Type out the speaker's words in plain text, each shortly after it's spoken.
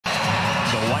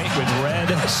with Red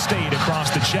State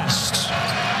across the chest.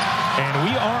 And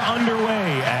we are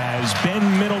underway as Ben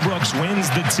Middlebrooks wins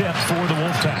the tip for the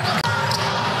Wolfpack.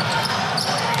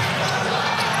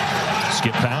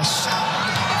 Skip pass.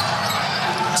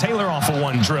 Taylor off of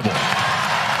one dribble.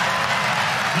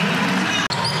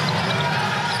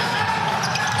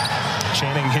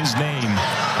 Chanting his name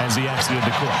as he exited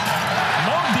the court.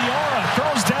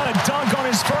 Throws down a dunk on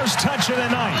his first touch of the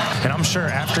night. And I'm sure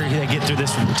after they get through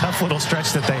this tough little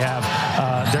stretch that they have,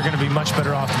 they're going to be much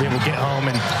better off to be able to get home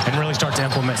and really start to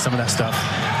implement some of that stuff.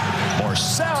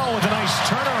 Morcell with a nice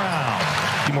turnaround.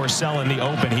 Morcell in the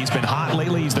open. He's been hot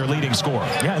lately. He's their leading scorer.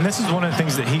 Yeah, and this is one of the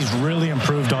things that he's really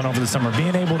improved on over the summer,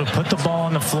 being able to put the ball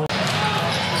on the floor.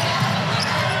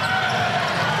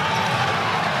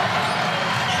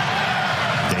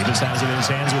 Davis has it in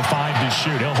his hands with 5 to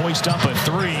shoot. He'll hoist up a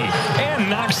 3 and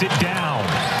knocks it down.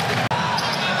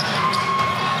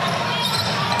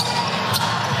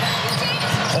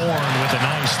 Horn with a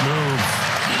nice move.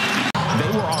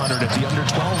 They were honored at the under-12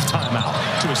 timeout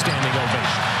to a standing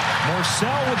ovation.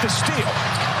 Morcell with the steal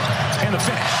and the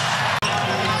finish.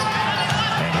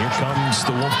 And here comes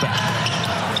the Wolfpack.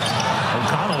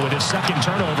 O'Connell with his second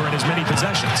turnover in as many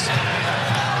possessions.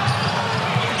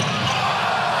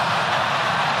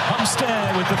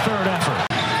 Instead with the third effort.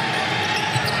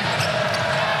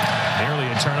 Nearly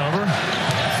a turnover.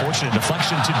 Fortunate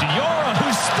deflection to Diarra,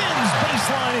 who spins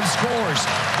baseline and scores.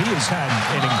 He has had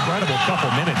an incredible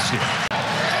couple minutes here.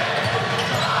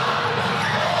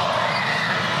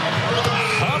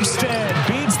 Bumstead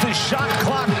beats the shot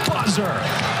clock buzzer.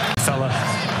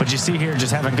 But you see here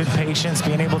just having good patience,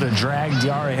 being able to drag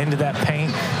Diarra into that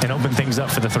paint and open things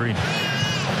up for the 3.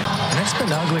 And it's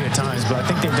been ugly at times, but I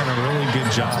think they've done a really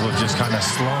good job of just kind of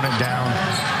slowing it down,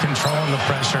 controlling the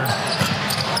pressure,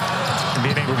 and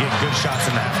being able to get good shots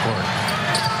in the half court.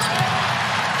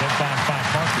 Get back by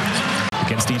Parker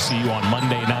against ECU on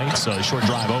Monday night, so a short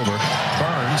drive over.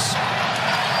 Burns.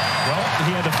 Well,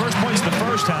 he had the first points in the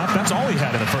first half. That's all he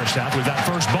had in the first half with that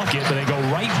first bucket, but they go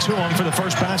right to him for the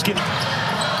first basket.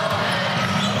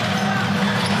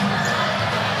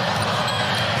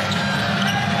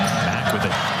 With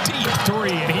a deep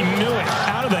 3, and he knew it.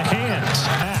 Out of the hands.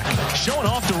 Mack showing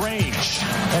off the range.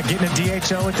 Getting a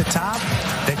DHO at the top.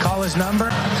 They call his number.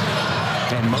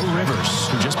 And Mo Rivers,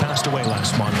 who just passed away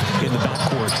last month, in the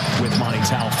backcourt with Monty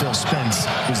Towel. Phil Spence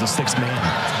was the 6th man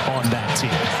on that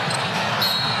team.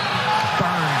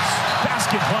 Burns,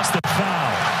 basket plus the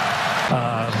foul.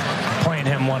 Playing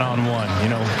him one-on-one,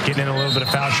 getting in a little bit of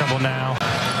foul trouble now.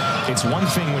 It's one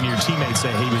thing when your teammates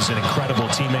say he was an incredible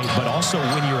teammate, but also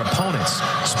when your opponents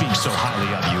speak so highly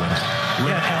of you. And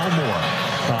Lynn Elmore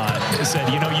said,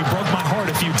 you broke my heart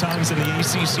a few times in the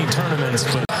ACC tournaments,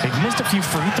 but they've missed a few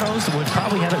free throws that would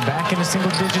probably have it back into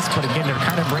single digits, but again, they're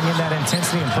kind of bringing that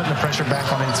intensity and putting the pressure back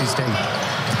on NC State.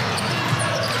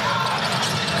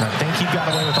 And I think he got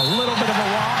away with a little bit of a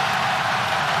walk.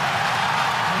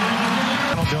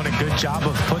 Doing a good job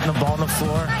of putting the ball on the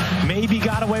floor. Maybe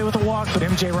got away with a walk, but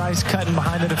MJ Rice cutting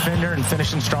behind the defender and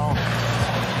finishing strong.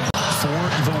 For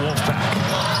the Wolfpack.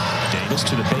 Davis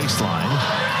to the baseline.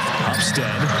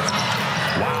 Upstead.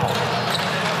 Wow.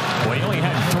 Well, he only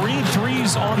had 3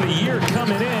 threes on the year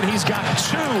coming in. He's got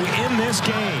 2 in this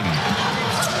game.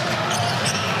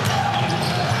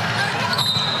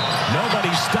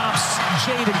 Nobody stops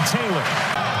Jayden Taylor.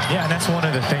 Yeah, and that's one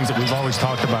of the things that we've always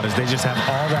talked about is they just have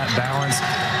all that balance.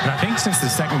 And I think since the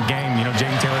second game,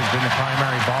 Jayden Taylor's been the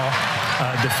primary ball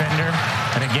defender.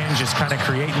 And again, just kind of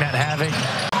creating that havoc.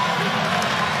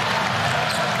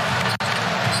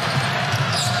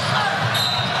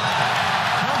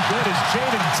 How good is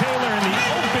Jayden Taylor in the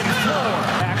open floor?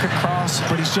 Back across,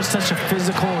 but he's just such a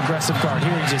physical, aggressive guard.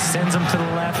 Here he just sends him to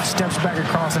the left, steps back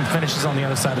across, and finishes on the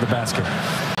other side of the basket.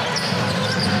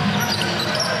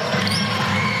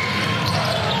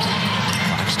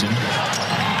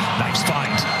 Nice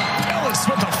find. Ellis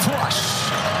with a flush.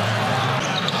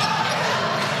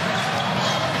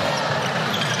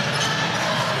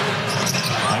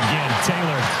 Again,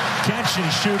 Taylor catch and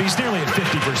shoot. He's nearly at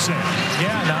 50%.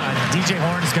 Yeah, no, DJ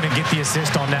Horn's going to get the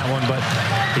assist on that one, but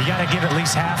you got to give at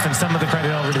least half and some of the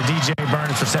credit over to DJ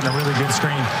Burns for setting a really good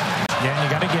screen. Yeah, and you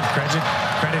got to give credit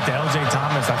to LJ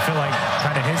Thomas. I feel like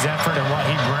kind of his effort and what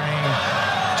he bring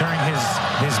during his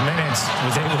minutes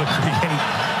was able to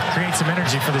create some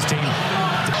energy for this team.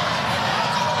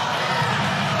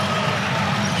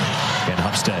 And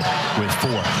Hupstead with 4.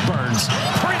 Burns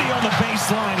pretty on the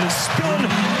baseline. The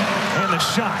spin and the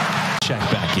shot. Check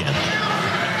back in.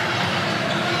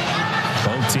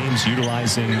 Both teams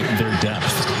utilizing their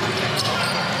depth.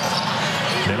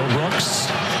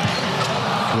 Middlebrooks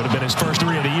would have been his first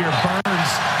 3 of the year.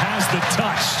 Burns has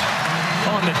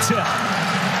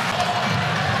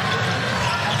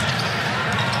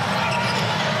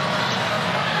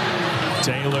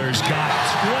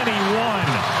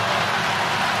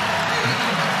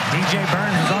DJ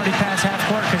Burns was already past half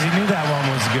court because he knew that one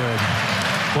was good.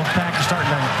 Wolfpack are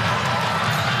starting to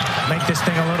make this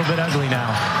thing a little bit ugly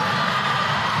now.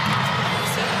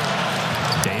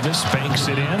 Davis banks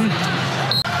it in.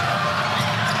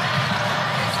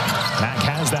 Mack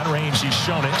has that range. He's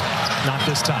shown it. Not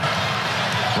this time.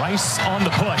 Rice on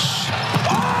the push.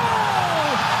 Oh!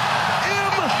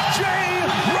 MJ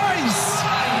Rice!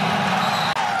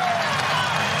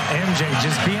 MJ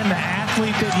just being the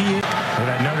athlete that he is. They've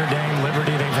had Notre Dame,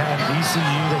 Liberty, they've had ECU.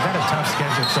 They've had a tough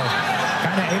schedule. So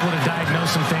kind of able to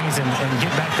diagnose some things and get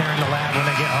back there in the lab when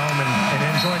they get home and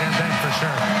enjoy their bench for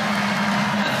sure.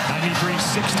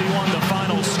 93-61 the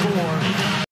final score.